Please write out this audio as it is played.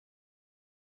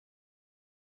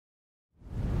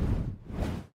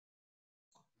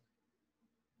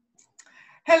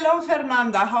Hello,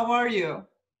 Fernanda. How are you?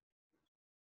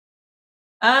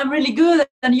 I'm really good.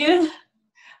 And you?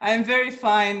 I'm very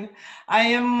fine. I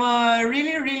am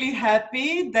really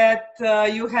happy that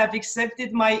you have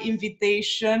accepted my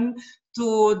invitation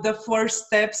to the Four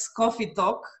Steps Coffee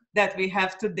Talk that we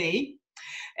have today.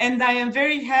 And I am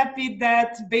very happy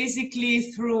that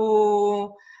basically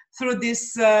through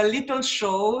this little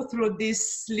show, through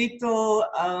this little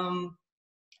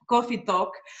coffee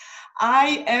talk,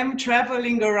 I am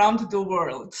traveling around the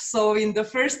world. So in the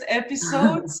first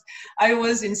episodes, I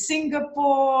was in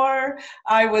Singapore,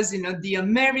 I was in the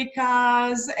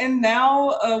Americas, and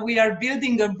now we are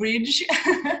building a bridge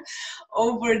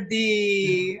over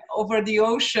the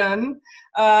ocean,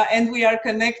 and we are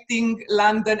connecting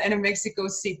London and Mexico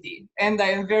City. And I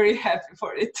am very happy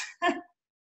for it.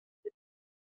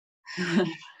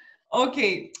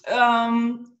 Okay.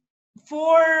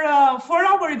 For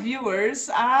our viewers,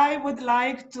 I would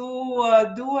like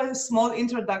to do a small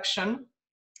introduction.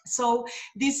 So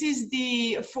this is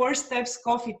the Four Steps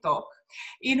Coffee Talk,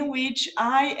 in which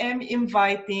I am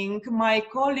inviting my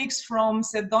colleagues from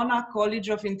Sedona College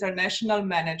of International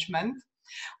Management,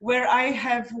 where I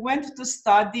have went to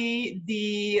study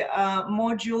the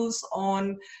modules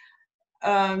on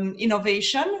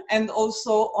innovation and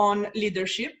also on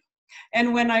leadership.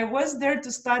 And when I was there to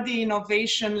study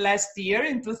innovation last year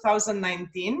in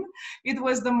 2019, it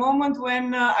was the moment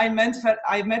when I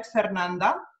met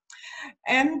Fernanda.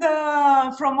 And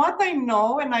from what I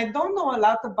know, and I don't know a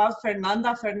lot about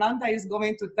Fernanda, Fernanda is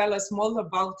going to tell us more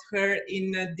about her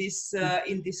in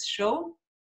this show.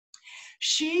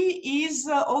 She is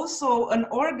also an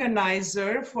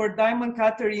organizer for Diamond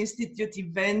Cutter Institute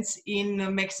events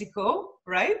in Mexico,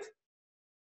 right?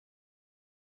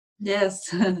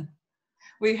 Yes.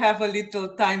 We have a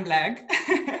little time lag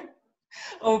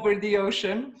over the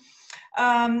ocean.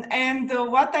 And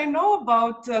what I know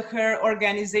about her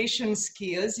organization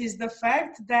skills is the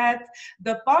fact that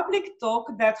the public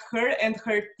talk that her and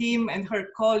her team and her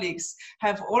colleagues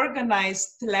have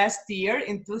organized last year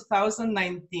in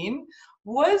 2019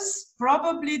 was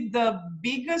probably the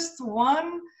biggest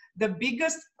one, the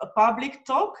biggest public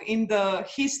talk in the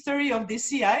history of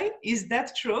DCI. Is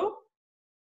that true?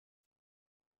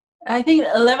 I think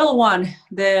level 1,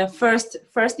 the first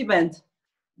event.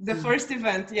 The first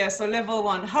event, yeah, so level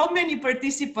 1. How many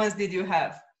participants did you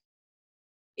have?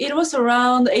 It was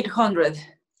around 800.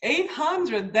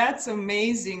 800, that's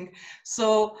amazing.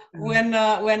 So when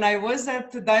I was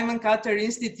at the Diamond Cutter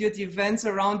Institute events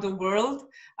around the world,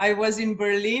 I was in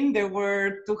Berlin, there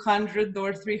were 200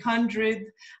 or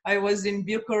 300. I was in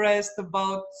Bucharest,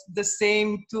 about the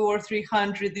same, 200 or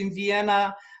 300. In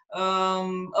Vienna,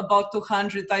 about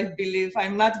 200, I believe.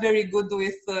 I'm not very good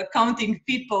with counting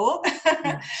people,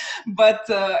 but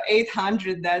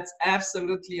 800, that's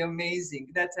absolutely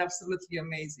amazing. That's absolutely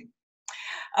amazing.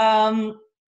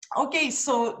 Okay,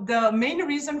 so the main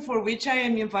reason for which I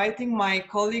am inviting my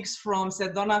colleagues from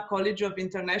Sedona College of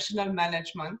International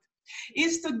Management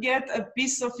is to get a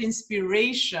piece of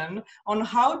inspiration on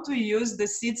how to use the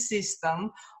seed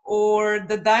system or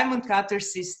the diamond cutter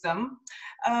system,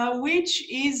 which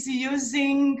is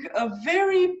using a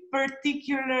very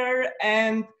particular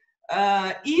and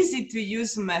easy to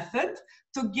use method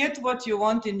to get what you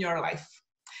want in your life.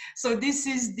 So this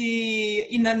is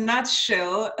in a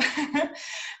nutshell,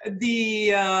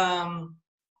 the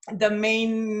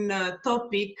main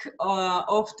topic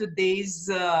of today's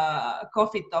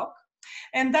coffee talk.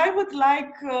 And I would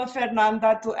like,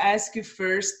 Fernanda, to ask you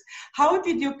first, how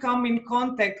did you come in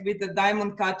contact with the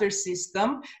diamond cutter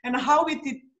system and how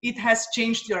it has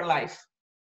changed your life?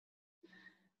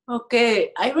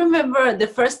 Okay, I remember the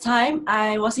first time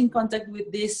I was in contact with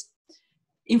this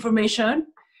information.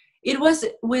 It was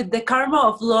with the Karma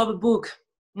of Love book.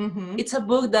 Mm-hmm. It's a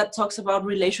book that talks about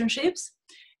relationships.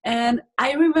 And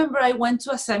I remember I went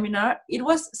to a seminar. It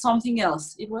was something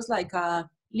else. It was like a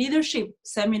leadership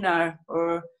seminar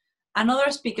or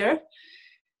another speaker.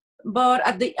 But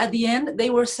at the end, they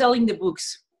were selling the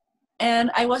books. And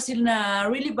I was in a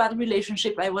really bad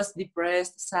relationship. I was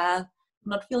depressed, sad,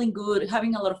 not feeling good,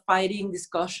 having a lot of fighting,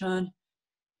 discussion.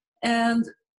 And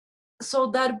so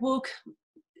that book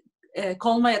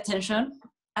called my attention,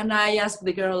 and I asked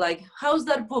the girl, like, how's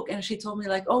that book? And she told me,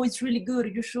 like, oh, it's really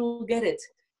good, you should get it.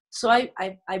 So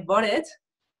I bought it,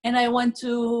 and I went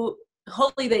to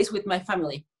holidays with my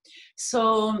family.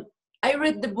 So I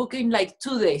read the book in like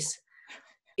 2 days.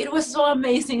 It was so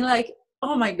amazing, like,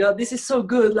 oh my God, this is so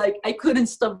good. Like, I couldn't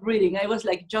stop reading. I was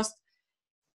like just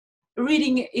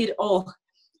reading it all.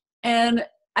 And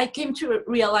I came to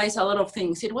realize a lot of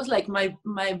things. It was like my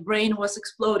brain was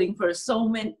exploding for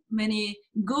so many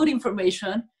good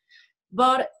information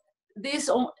But this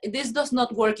does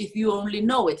not work if you only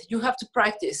know it. You have to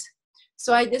practice.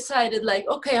 So I decided like,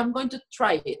 okay, I'm going to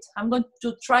try it. I'm going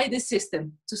to try this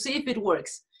system to see if it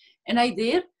works. And I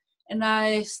did. And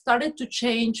I started to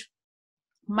change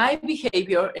my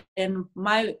behavior and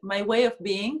my way of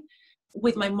being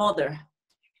with my mother.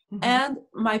 Mm-hmm. And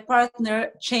my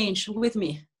partner changed with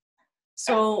me.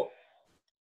 So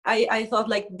I thought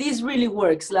like, this really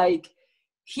works. Like,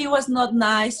 he was not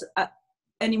nice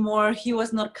anymore. He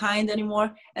was not kind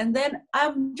anymore. And then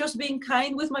I'm just being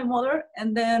kind with my mother.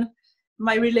 And then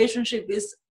my relationship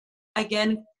is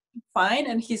again fine,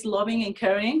 and he's loving and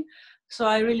caring. So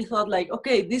I really thought like,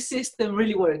 okay, this system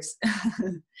really works.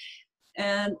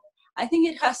 And I think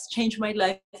it has changed my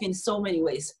life in so many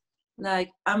ways. Like,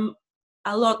 I'm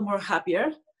a lot more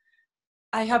happier.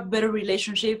 I have better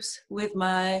relationships with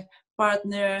my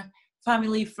partner,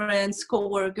 family, friends,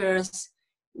 co-workers,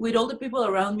 with all the people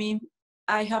around me.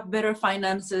 I have better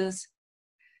finances,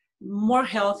 more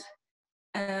health,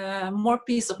 more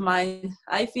peace of mind.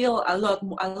 I feel a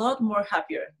lot more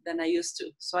happier than I used to.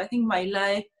 So I think my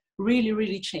life really,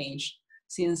 really changed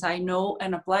since I know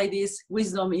and apply this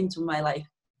wisdom into my life.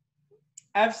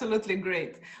 Absolutely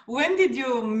great. When did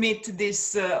you meet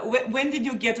this? When did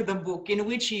you get the book? In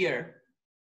which year?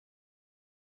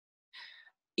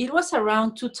 It was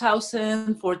around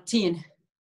 2014.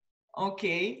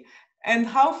 Okay. And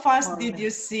how fast did you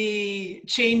see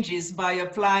changes by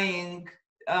applying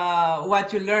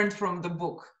what you learned from the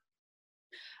book?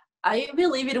 I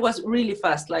believe it was really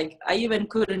fast. Like, I even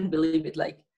couldn't believe it.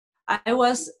 Like, I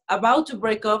was about to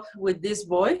break up with this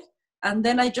boy, and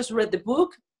then I just read the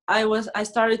book. I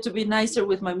started to be nicer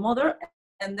with my mother,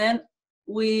 and then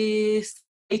we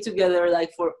stayed together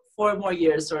like for 4 more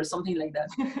years or something like that.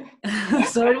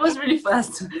 So it was really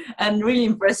fast and really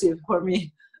impressive for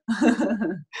me.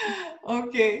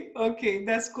 Okay,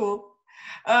 that's cool.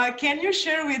 Can you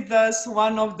share with us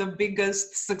one of the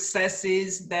biggest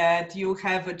successes that you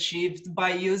have achieved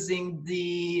by using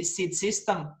the seed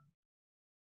system?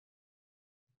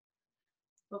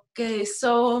 Okay,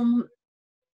 so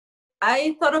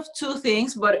I thought of 2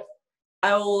 things, but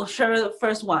I will share the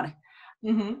first one.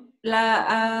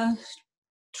 Mm-hmm.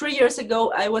 3 years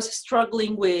ago, I was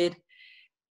struggling with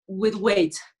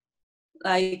weight,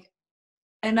 like,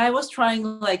 and I was trying,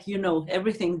 like,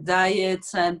 everything,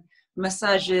 diets and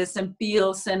massages and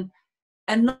pills, and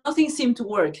nothing seemed to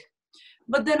work.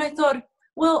 But then I thought,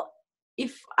 well,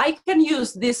 if I can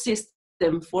use this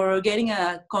system for getting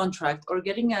a contract or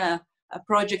getting a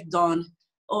project done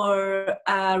or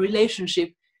a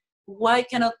relationship, why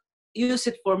cannot use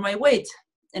it for my weight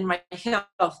and my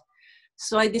health?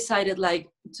 So I decided like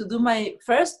to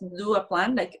do a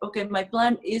plan, like, okay, my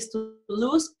plan is to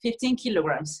lose 15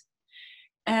 kilograms.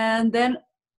 And then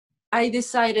I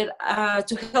decided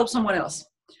to help someone else.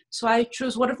 So I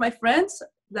chose one of my friends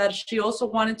that she also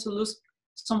wanted to lose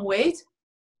some weight.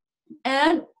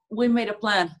 And we made a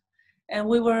plan. And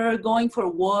we were going for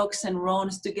walks and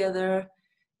runs together,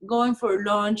 going for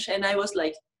lunch. And I was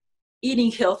like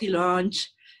eating healthy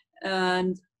lunch.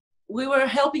 And we were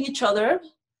helping each other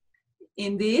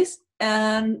in this.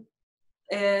 And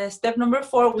step number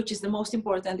 4, which is the most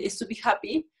important, is to be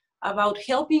happy about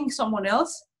helping someone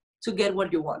else to get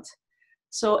what you want.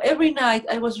 So every night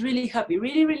I was really happy,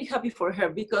 really, really happy for her,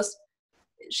 because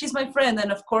she's my friend,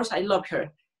 and of course I love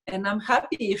her. And I'm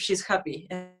happy if she's happy,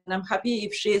 and I'm happy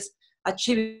if she's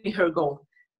achieving her goal.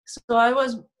 So I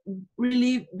was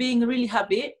being really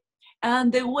happy,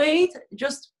 and the weight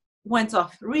just went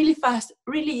off really fast,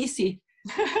 really easy.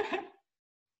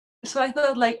 So I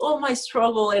thought like all my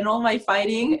struggle and all my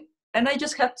fighting, and I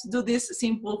just had to do these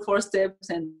simple 4 steps,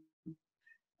 and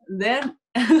then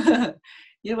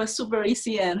it was super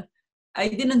easy, and I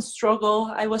didn't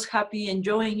struggle. I was happy,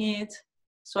 enjoying it.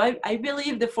 So I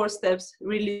believe the 4 steps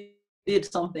really did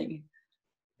something.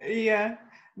 Yeah,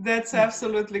 that's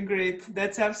absolutely great.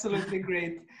 That's absolutely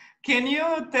great. Can you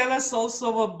tell us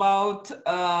also about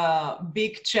a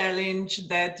big challenge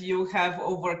that you have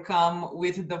overcome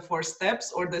with the 4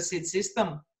 steps or the seed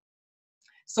system?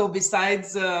 So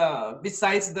besides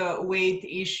the weight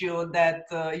issue that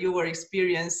you were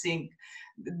experiencing,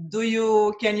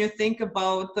 can you think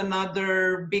about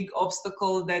another big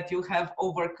obstacle that you have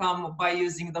overcome by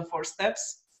using the 4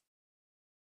 steps?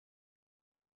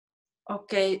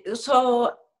 Okay,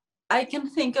 so I can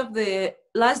think of the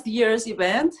last year's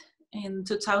event in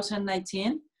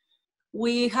 2019.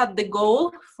 We had the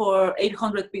goal for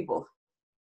 800 people,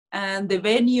 and the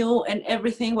venue and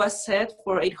everything was set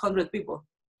for 800 people.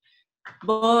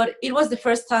 But it was the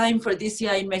first time for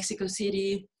DCI in Mexico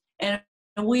City, and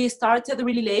we started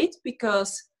really late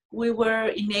because we were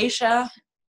in Asia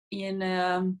in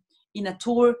a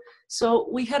tour. So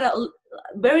we had a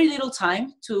very little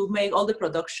time to make all the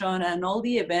production and all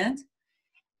the event.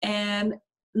 And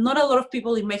not a lot of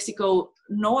people in Mexico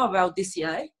know about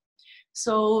DCI.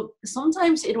 So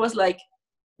sometimes it was like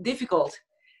difficult.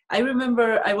 I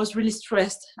remember I was really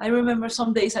stressed. I remember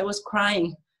some days I was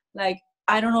crying, like,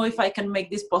 I don't know if I can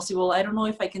make this possible. I don't know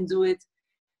if I can do it.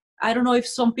 I don't know if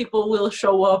some people will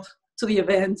show up to the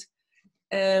event.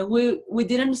 We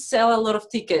didn't sell a lot of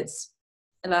tickets.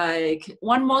 Like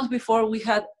 1 month before, we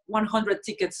had 100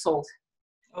 tickets sold.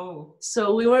 Oh.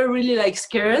 So we were really like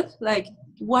scared. Like,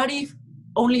 what if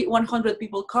only 100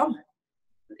 people come?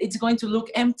 It's going to look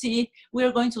empty. We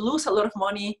are going to lose a lot of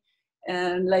money.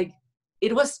 And like,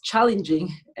 it was challenging.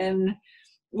 And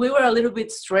we were a little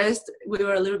bit stressed. We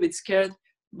were a little bit scared.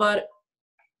 But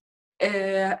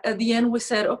at the end, we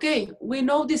said, okay, we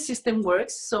know this system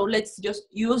works. So let's just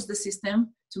use the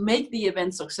system to make the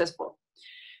event successful.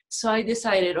 So I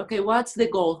decided, okay, what's the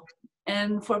goal?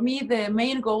 And for me, the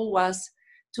main goal was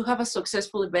to have a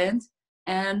successful event,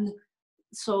 and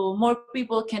so more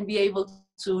people can be able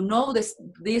to know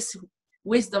this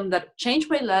wisdom that changed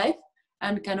my life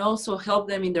and can also help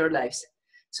them in their lives.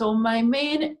 So my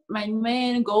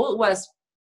main goal was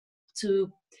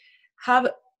to have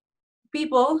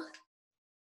people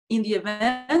in the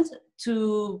event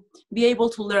to be able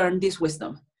to learn this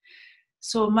wisdom.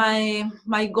 So my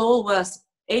goal was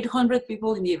 800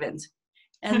 people in the event.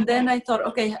 And then I thought,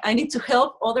 okay, I need to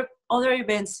help other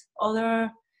events,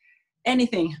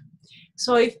 anything.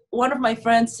 So if one of my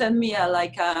friends sent me a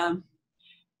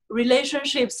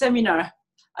relationship seminar,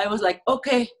 I was like,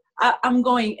 okay, I'm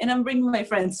going, and I'm bringing my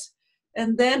friends.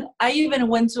 And then I even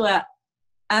went to a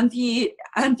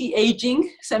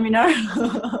anti-aging seminar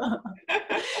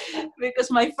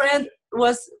because my friend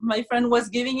was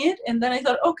giving it. And then I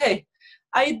thought, okay,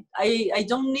 I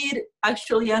don't need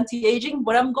actually anti-aging,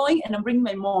 but I'm going and I'm bringing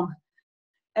my mom.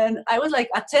 And I was like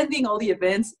attending all the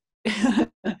events,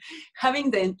 having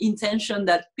the intention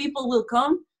that people will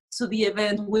come to the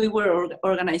event we were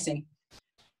organizing.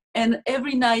 And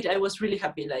every night I was really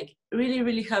happy, like really,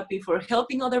 really happy for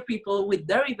helping other people with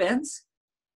their events,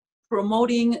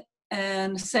 promoting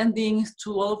and sending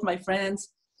to all of my friends.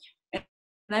 And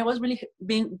I was really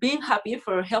being happy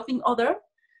for helping others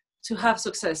to have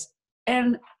success.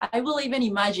 And I will even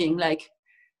imagine like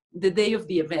the day of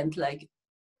the event, like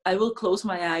I will close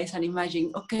my eyes and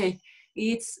imagine, okay,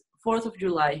 it's 4th of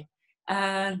July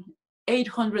and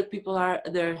 800 people are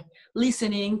there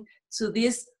listening to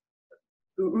these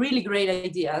really great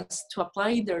ideas to apply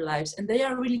in their lives. And they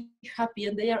are really happy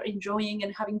and they are enjoying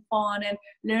and having fun and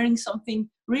learning something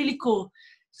really cool.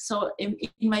 So in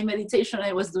my meditation,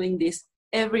 I was doing this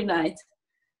every night.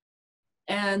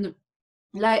 And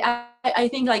like I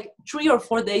think like 3 or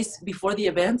 4 days before the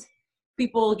event,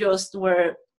 people just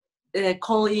were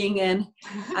calling and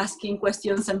asking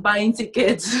questions and buying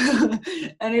tickets.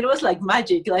 And it was like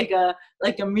magic, like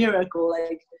a miracle.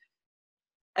 Like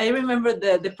I remember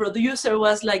the producer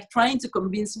was like trying to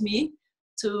convince me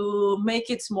to make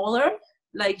it smaller.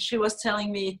 Like she was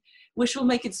telling me, we should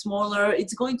make it smaller.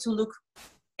 It's going to look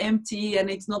empty and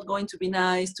it's not going to be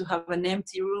nice to have an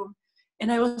empty room.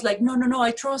 And I was like, no,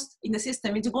 I trust in the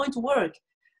system. It's going to work.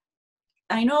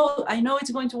 I know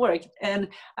it's going to work. And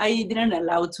I didn't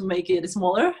allow to make it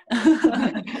smaller.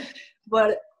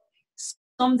 But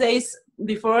some days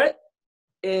before,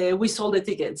 we sold the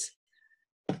tickets.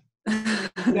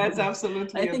 That's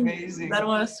absolutely I think amazing. That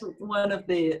was one of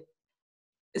the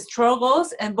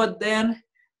struggles, but then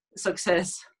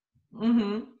success.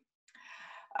 Mm-hmm.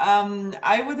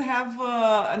 I would have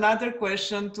another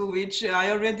question to which I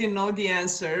already know the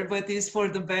answer, but is for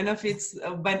the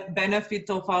benefit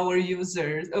of our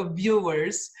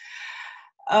viewers.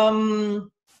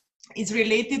 It's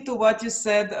related to what you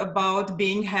said about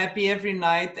being happy every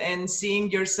night and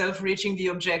seeing yourself reaching the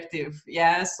objective.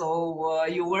 Yeah, so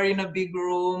you were in a big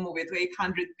room with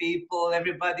 800 people,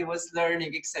 everybody was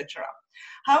learning, etc.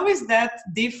 How is that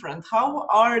different? How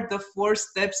are the 4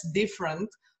 steps different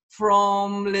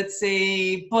from, let's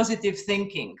say, positive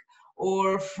thinking,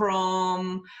 or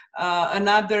from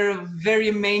another very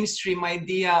mainstream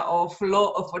idea of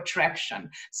law of attraction?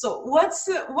 So what's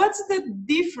the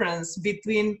difference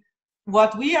between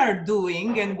what we are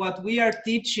doing and what we are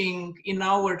teaching in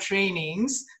our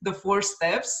trainings, the 4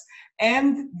 steps,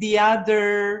 and the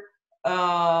other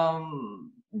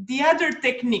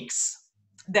techniques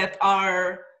that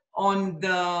are on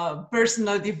the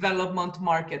personal development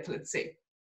market, let's say?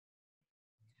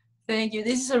 Thank you.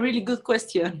 This is a really good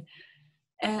question.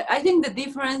 I think the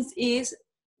difference is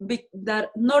that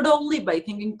not only by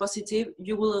thinking positive,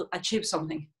 you will achieve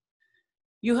something.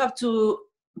 You have to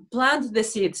plant the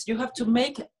seeds. You have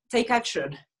to take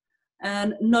action,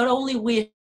 and not only wish,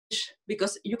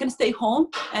 because you can stay home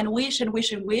and wish and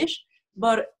wish and wish,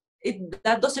 but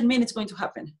that doesn't mean it's going to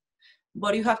happen.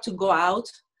 But you have to go out.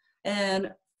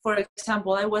 And for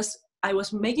example, I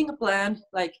was making a plan,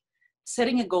 like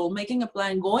setting a goal, making a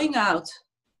plan, going out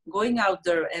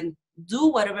there and do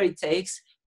whatever it takes,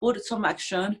 put some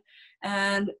action.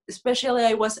 And especially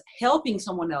I was helping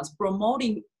someone else,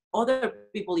 promoting other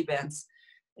people events,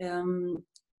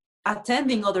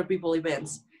 attending other people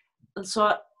events. And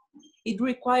so it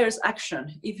requires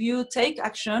action. If you take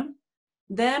action,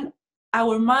 then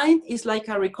our mind is like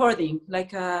a recording,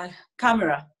 like a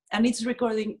camera, and it's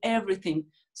recording everything.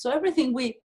 So everything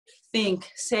we think,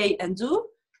 say, and do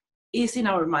is in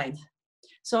our mind.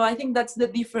 So I think that's the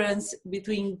difference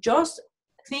between just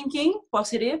thinking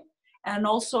positive and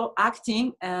also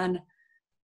acting and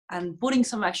putting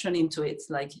some action into it.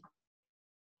 Like,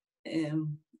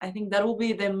 I think that will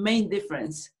be the main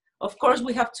difference. Of course,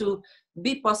 we have to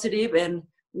be positive and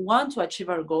want to achieve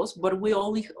our goals, but we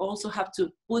also have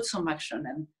to put some action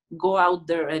and go out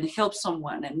there and help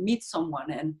someone and meet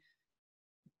someone and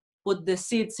put the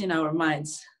seeds in our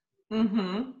minds.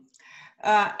 Mm-hmm.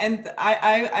 And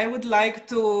I would like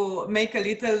to make a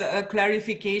little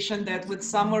clarification that would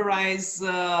summarize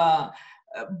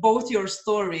both your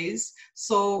stories.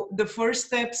 So the first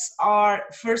steps are,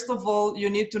 first of all, you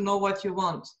need to know what you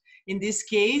want. In this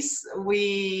case,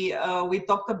 we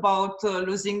talked about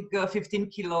losing 15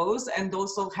 kilos and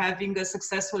also having a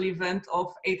successful event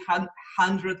of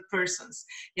 800 persons.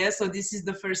 Yeah, so this is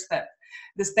the first step.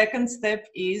 The second step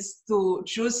is to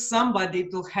choose somebody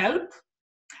to help,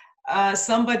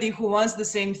 somebody who wants the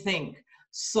same thing.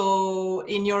 So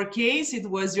in your case, it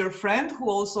was your friend who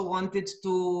also wanted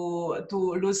to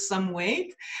lose some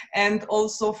weight. And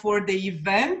also for the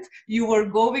event, you were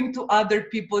going to other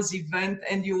people's event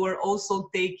and you were also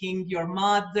taking your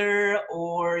mother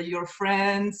or your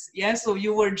friends. Yeah, so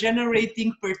you were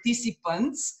generating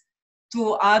participants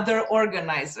to other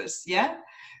organizers. Yeah.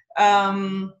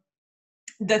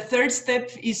 The third step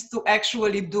is to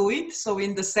actually do it. So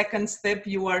in the second step,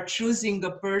 you are choosing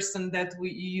the person that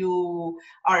you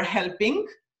are helping,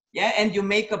 yeah, and you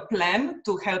make a plan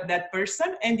to help that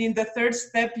person. And in the third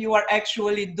step, you are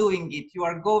actually doing it. You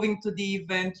are going to the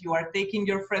event, you are taking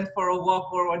your friend for a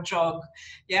walk or a jog,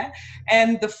 yeah.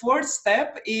 And the fourth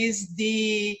step is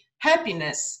the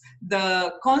happiness,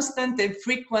 the constant and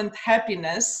frequent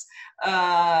happiness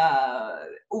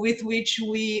with which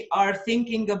we are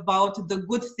thinking about the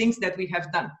good things that we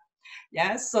have done.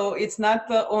 Yeah, so it's not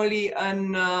only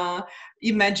an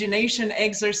imagination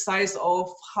exercise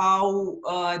of how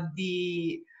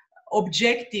the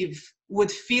objective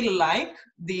would feel like,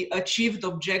 the achieved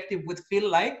objective would feel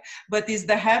like, but is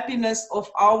the happiness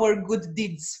of our good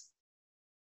deeds,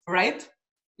 right?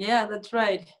 Yeah, that's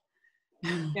right.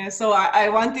 Yeah, so I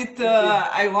wanted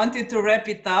to wrap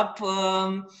it up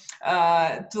to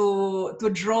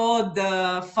draw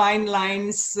the fine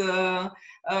lines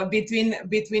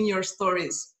between your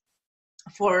stories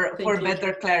for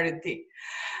better clarity.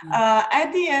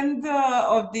 At the end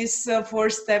of this 4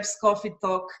 Steps Coffee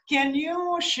Talk, can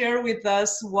you share with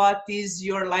us what is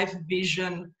your life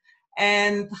vision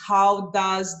and how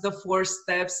does the 4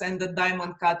 steps and the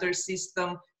diamond cutter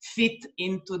system fit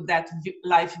into that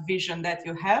life vision that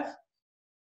you have?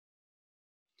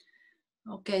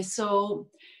 Okay, so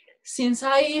since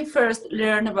I first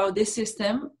learned about this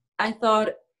system, I thought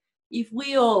if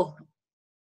we all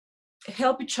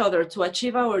help each other to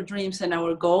achieve our dreams and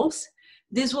our goals,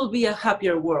 this will be a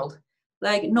happier world.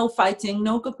 Like no fighting,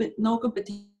 no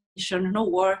competition, no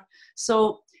war.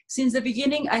 So since the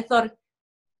beginning, I thought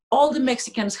all the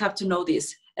Mexicans have to know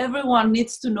this. Everyone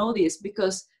needs to know this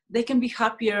because they can be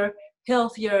happier,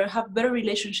 healthier, have better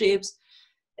relationships.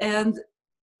 And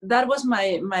that was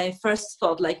my first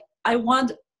thought. Like, I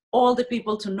want all the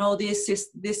people to know this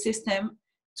system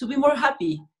to be more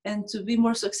happy and to be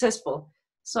more successful.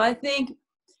 So I think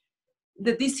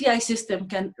the DCI system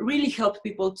can really help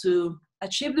people to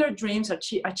achieve their dreams,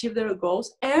 achieve their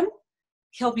goals, and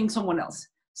helping someone else.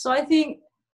 So I think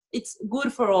it's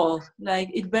good for all. Like,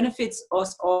 it benefits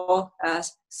us all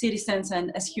as citizens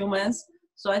and as humans.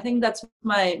 So I think that's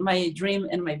my dream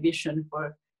and my vision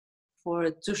for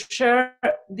to share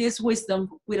this wisdom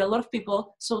with a lot of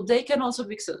people so they can also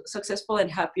be successful and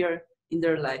happier in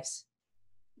their lives.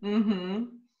 Mm-hmm.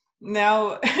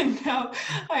 Now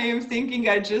I am thinking,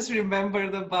 I just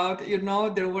remembered about,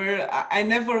 I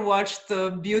never watched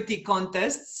beauty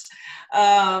contests,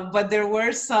 But there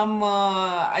were some,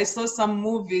 I saw some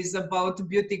movies about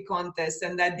beauty contests,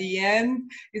 and at the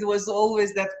end, it was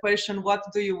always that question, what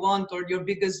do you want, or your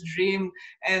biggest dream?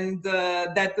 And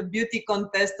that the beauty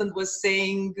contestant was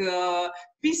saying,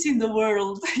 peace in the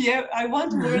world. Yeah, I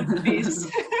want world peace.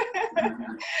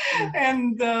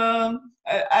 And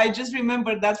I just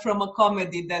remember that from a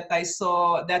comedy that I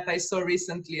saw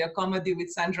recently, a comedy with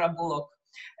Sandra Bullock.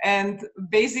 And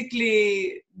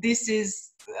basically, this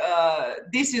is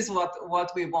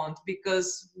what we want,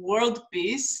 because world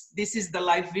peace, this is the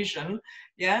life vision.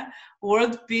 Yeah,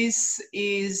 world peace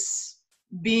is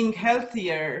being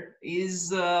healthier,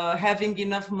 is having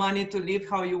enough money to live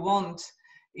how you want,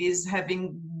 is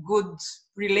having good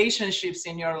relationships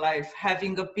in your life,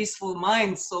 having a peaceful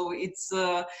mind. So it's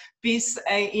peace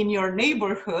in your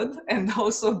neighborhood and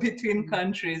also between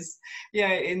countries.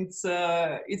 Yeah,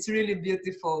 it's really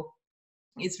beautiful.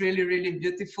 It's really, really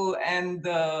beautiful and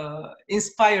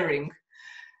inspiring,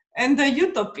 and the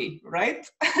utopia, right?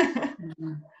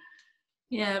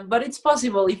 Yeah, but it's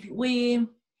possible if we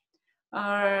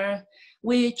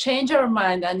change our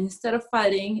mind, and instead of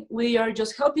fighting, we are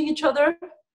just helping each other.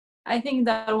 I think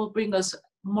that will bring us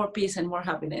more peace and more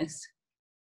happiness.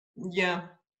 Yeah,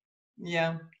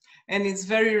 yeah. And it's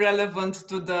very relevant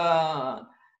to the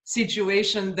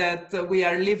situation that we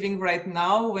are living right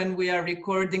now when we are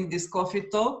recording this coffee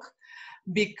talk,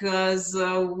 because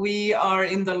we are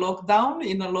in a lockdown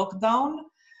in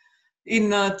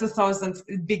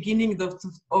beginning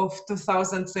of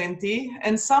 2020,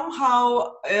 and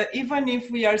somehow even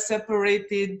if we are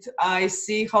separated, I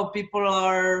see how people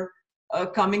are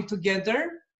coming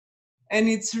together, and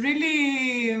it's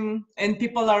really and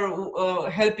people are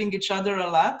helping each other a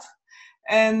lot,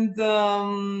 and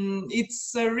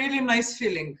it's a really nice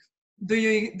feeling. Do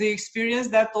you experience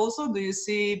that also? Do you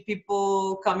see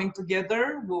people coming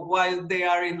together while they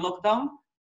are in lockdown?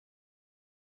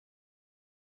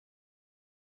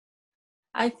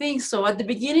 I think so. At the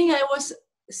beginning, I was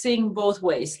seeing both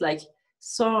ways, like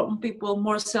some people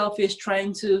more selfish,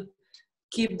 trying to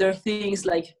keep their things,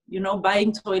 like, you know,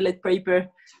 buying toilet paper.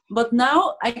 But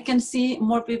now I can see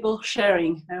more people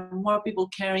sharing and more people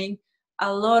caring,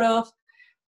 a lot of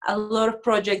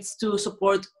projects to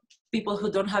support people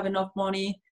who don't have enough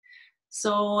money.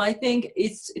 So I think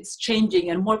it's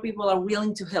changing, and more people are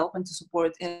willing to help and to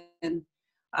support. And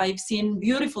I've seen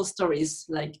beautiful stories,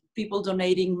 like people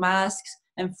donating masks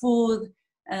and food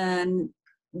and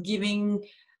giving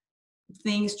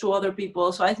things to other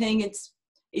people. So I think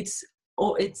it's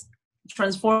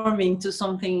transforming to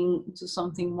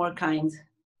something more kind.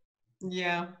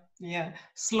 Yeah, yeah.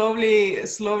 Slowly,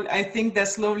 I think that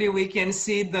slowly we can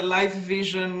see the life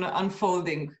vision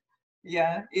unfolding.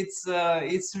 Yeah, it's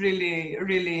really,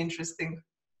 really interesting.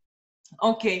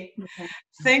 Okay.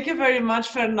 Thank you very much,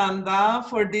 Fernanda,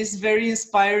 for this very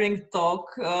inspiring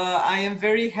talk. I am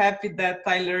very happy that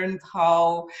I learned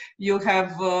how you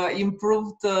have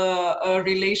improved a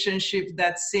relationship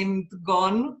that seemed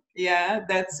gone. Yeah,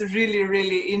 that's really,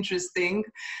 really interesting.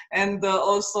 And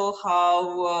also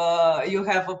how you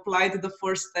have applied the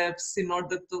 4 steps in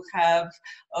order to have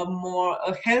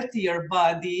a healthier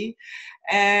body.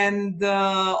 And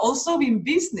also in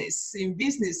business, and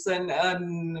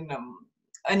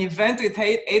an event with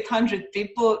 800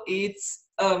 people, it's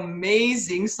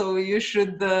amazing. So you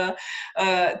should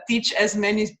teach as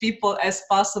many people as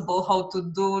possible how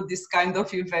to do this kind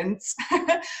of events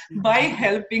by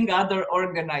helping other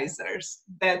organizers.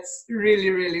 That's really,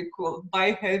 really cool,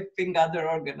 by helping other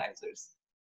organizers.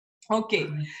 Okay,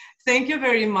 thank you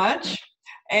very much,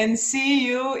 and see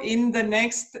you in the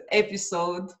next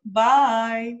episode.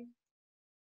 Bye.